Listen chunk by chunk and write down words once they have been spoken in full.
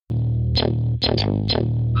Thank you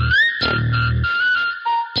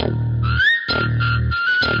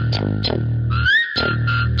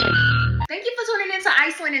for tuning into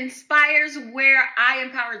Iceland Inspires, where I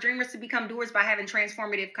empower dreamers to become doers by having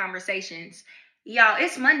transformative conversations. Y'all,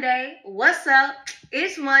 it's Monday. What's up?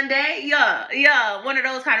 It's Monday. Yeah, one of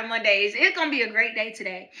those kind of Mondays. It's going to be a great day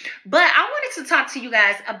today. But I wanted to talk to you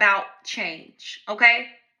guys about change, okay?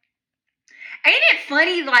 Ain't it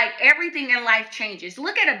funny, like everything in life changes?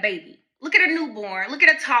 Look at a baby. Look at a newborn. Look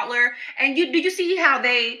at a toddler. And do you see how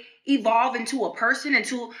they evolve into a person,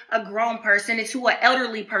 into a grown person, into an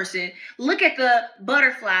elderly person? Look at the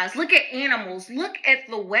butterflies. Look at animals. Look at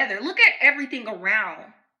the weather. Look at everything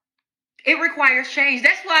around. It requires change.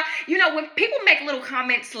 That's why, when people make little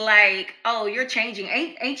comments like, oh, you're changing.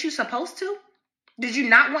 Ain't you supposed to? Did you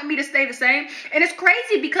not want me to stay the same? And it's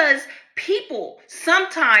crazy because people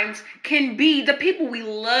sometimes can be the people we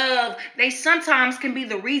love. They sometimes can be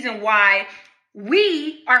the reason why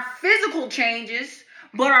our physical changes,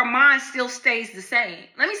 but our mind still stays the same.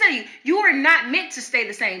 Let me tell you, you are not meant to stay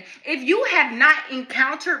the same. If you have not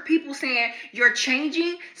encountered people saying you're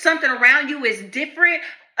changing, something around you is different,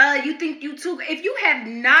 you think you too, if you have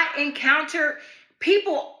not encountered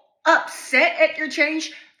people upset at your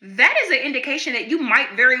change, that is an indication that you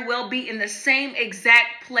might very well be in the same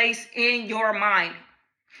exact place in your mind.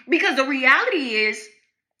 Because the reality is,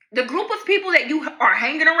 the group of people that you are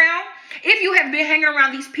hanging around, if you have been hanging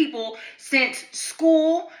around these people since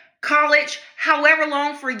school, college, however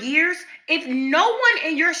long, for years, if no one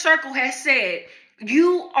in your circle has said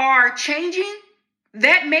you are changing,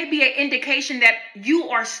 that may be an indication that you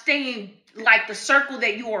are staying like the circle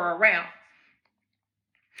that you are around.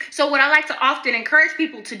 So what I like to often encourage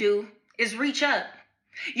people to do is reach up.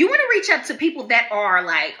 You want to reach up to people that are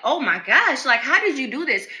like, oh my gosh, like, how did you do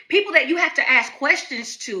this? People that you have to ask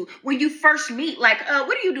questions to when you first meet, like,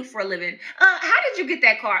 what do you do for a living? How did you get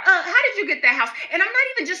that car? How did you get that house? And I'm not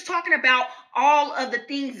even just talking about all of the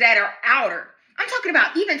things that are outer. I'm talking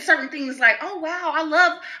about even certain things like, oh, wow,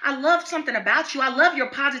 I love something about you. I love your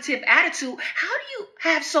positive attitude. How do you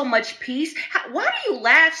have so much peace? Why do you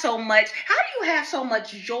laugh so much? How do you have so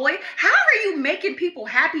much joy? How are you making people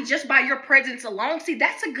happy just by your presence alone? See,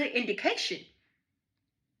 that's a good indication.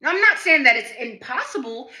 Now, I'm not saying that it's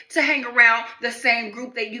impossible to hang around the same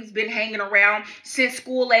group that you've been hanging around since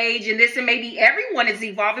school age and this, and maybe everyone is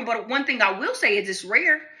evolving. But one thing I will say is it's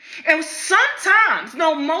rare. And sometimes,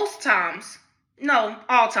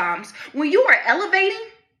 all times, when you are elevating,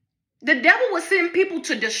 the devil will send people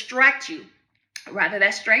to distract you. Rather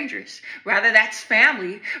that's strangers, rather that's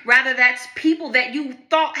family, rather that's people that you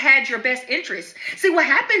thought had your best interest. See, what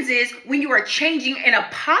happens is when you are changing in a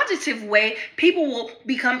positive way, people will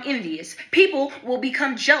become envious. People will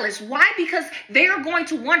become jealous. Why? Because they are going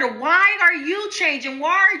to wonder, why are you changing?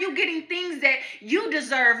 Why are you getting things that you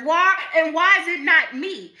deserve? Why is it not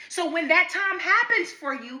me? So when that time happens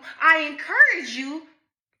for you, I encourage you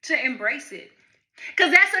to embrace it.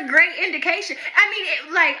 Because that's a great indication.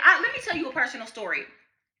 Let me tell you a personal story.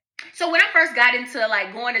 So when I first got into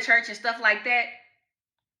going to church and stuff like that,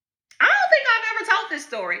 I don't think I've ever told this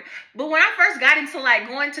story. But when I first got into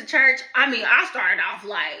going to church, I started off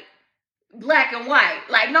black and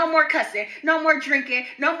white. No more cussing, no more drinking,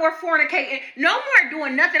 no more fornicating, no more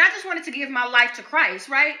doing nothing. I just wanted to give my life to Christ,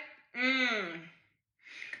 right?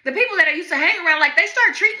 The people that I used to hang around, they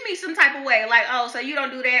start treating me some type of way. Oh, so you don't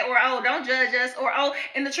do that, or oh, don't judge us, or oh.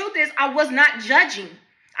 And the truth is, I was not judging.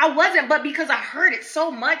 I wasn't, but because I heard it so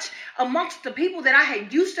much amongst the people that I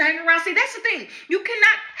had used to hang around. See, that's the thing. You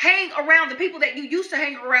cannot hang around the people that you used to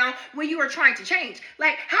hang around when you are trying to change. How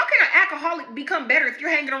can an alcoholic become better if you're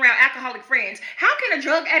hanging around alcoholic friends? How can a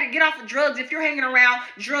drug addict get off of drugs if you're hanging around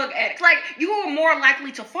drug addicts? You are more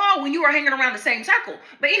likely to fall when you are hanging around the same circle.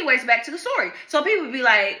 But anyways, back to the story. So people would be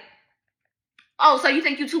like, oh, so you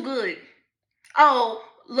think you too good? Oh,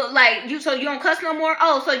 look, so you don't cuss no more?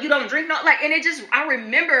 Oh, so you don't drink no, and it just, I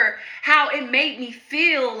remember how it made me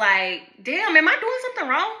feel damn, am I doing something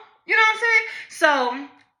wrong? You know what I'm saying? So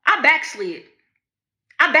I backslid.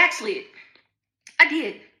 I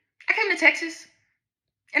did. I came to Texas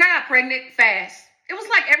and I got pregnant fast. It was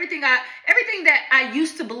everything that I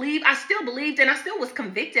used to believe, I still believed, and I still was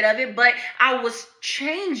convicted of it, but I was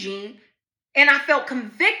changing. And I felt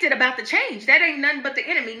convicted about the change. That ain't nothing but the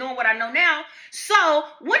enemy, knowing what I know now. So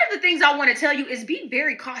one of the things I want to tell you is be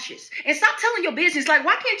very cautious. And stop telling your business,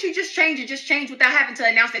 why can't you just change and just change without having to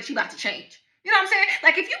announce that you about to change? You know what I'm saying?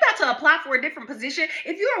 Like if you about to apply for a different position,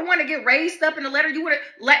 if you want to get raised up in the ladder, you want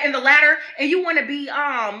to let in the ladder, and you want to be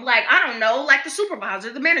like I don't know, like the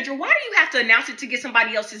supervisor, the manager. Why do you have to announce it to get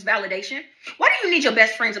somebody else's validation? Why do you need your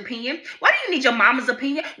best friend's opinion? Why do you need your mama's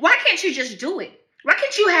opinion? Why can't you just do it? Why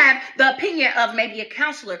can't you have the opinion of maybe a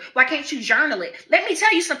counselor? Why can't you journal it? Let me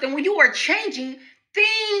tell you something. When you are changing,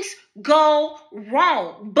 things go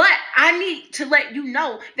wrong. But I need to let you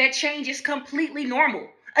know that change is completely normal.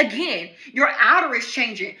 Again, your outer is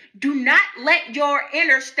changing. Do not let your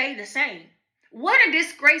inner stay the same. What a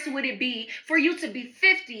disgrace would it be for you to be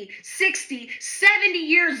 50, 60, 70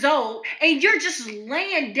 years old and you're just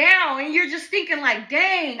laying down and you're just thinking like,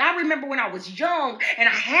 dang, I remember when I was young and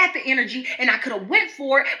I had the energy and I could have went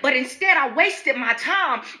for it, but instead I wasted my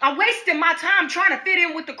time. I wasted my time trying to fit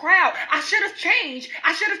in with the crowd. I should have changed.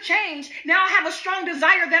 Now I have a strong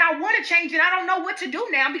desire that I want to change and I don't know what to do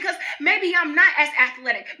now because maybe I'm not as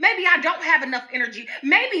athletic. Maybe I don't have enough energy.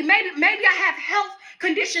 Maybe I have health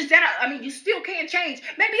conditions that you still can't change.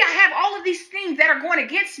 Maybe I have all of these things that are going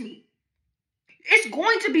against me. It's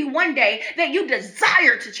going to be one day that you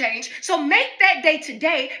desire to change. So make that day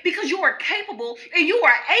today because you are capable and you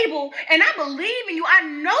are able. And I believe in you. I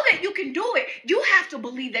know that you can do it. You have to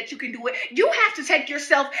believe that you can do it. You have to take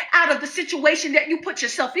yourself out of the situation that you put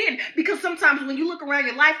yourself in. Because sometimes when you look around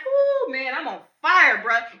your life, oh man, I'm on fire,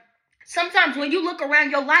 bro. Sometimes when you look around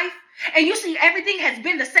your life and you see everything has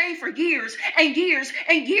been the same for years and years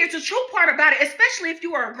and years, the true part about it, especially if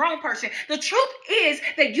you are a grown person, the truth is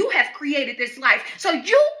that you have created this life. So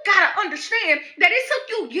you got to understand that it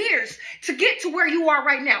took you years to get to where you are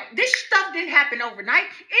right now. This stuff didn't happen overnight.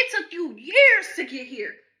 It took you years to get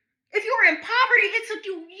here. If you were in poverty, it took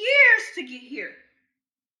you years to get here.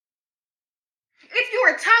 If you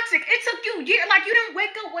were toxic, it took you years. Like you didn't wake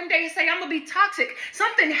up one day and say, I'm going to be toxic.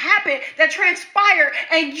 Something happened that transpired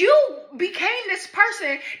and you became this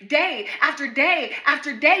person day after day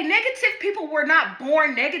after day. Negative people were not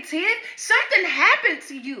born negative. Something happened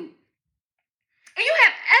to you. And you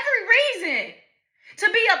have every reason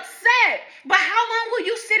to be upset. But how long will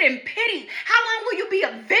you sit in pity? How long will you be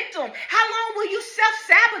a victim? How long will you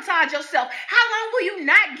self-sabotage yourself? How long will you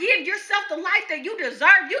not give yourself the life that you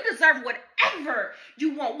deserve? You deserve whatever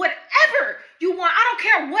you want, whatever you want. I don't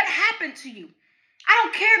care what happened to you. I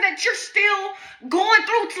don't care that you're still going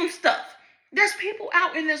through some stuff. There's people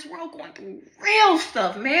out in this world going through real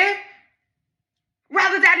stuff, man.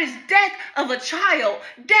 Rather that is death of a child,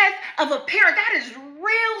 death of a parent. That is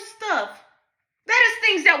real stuff. That is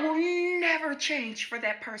things that will never change for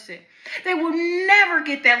that person. They will never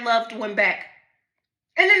get that loved one back.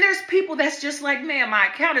 And then there's people that's just like, man, my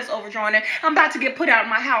account is overdrawn and I'm about to get put out of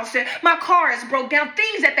my house and my car is broke down.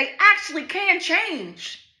 Things that they actually can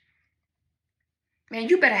change. Man,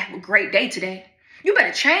 you better have a great day today. You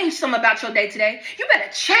better change something about your day today. You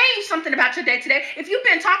better change something about your day today. If you've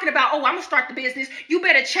been talking about, I'm going to start the business, you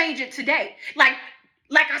better change it today.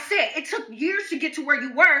 Like I said, it took years to get to where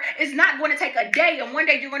you were. It's not going to take a day, and one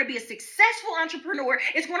day you're going to be a successful entrepreneur.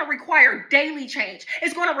 It's going to require daily change.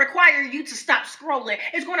 It's going to require you to stop scrolling.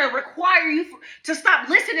 It's going to require you to stop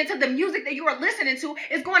listening to the music that you are listening to.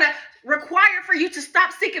 It's going to require for you to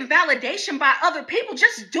stop seeking validation by other people.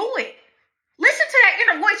 Just do it. Listen to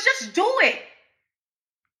that inner voice. Just do it.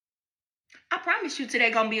 I promise you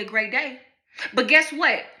today going to be a great day. But guess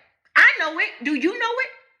what? I know it. Do you know it?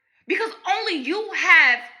 Because only you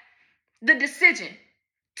have the decision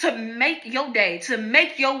to make your day, to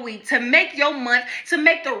make your week, to make your month, to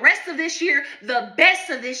make the rest of this year the best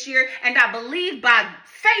of this year. And I believe by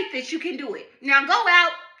faith that you can do it. Now go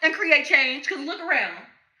out and create change because look around.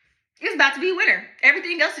 It's about to be winter.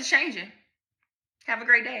 Everything else is changing. Have a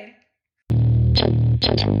great day.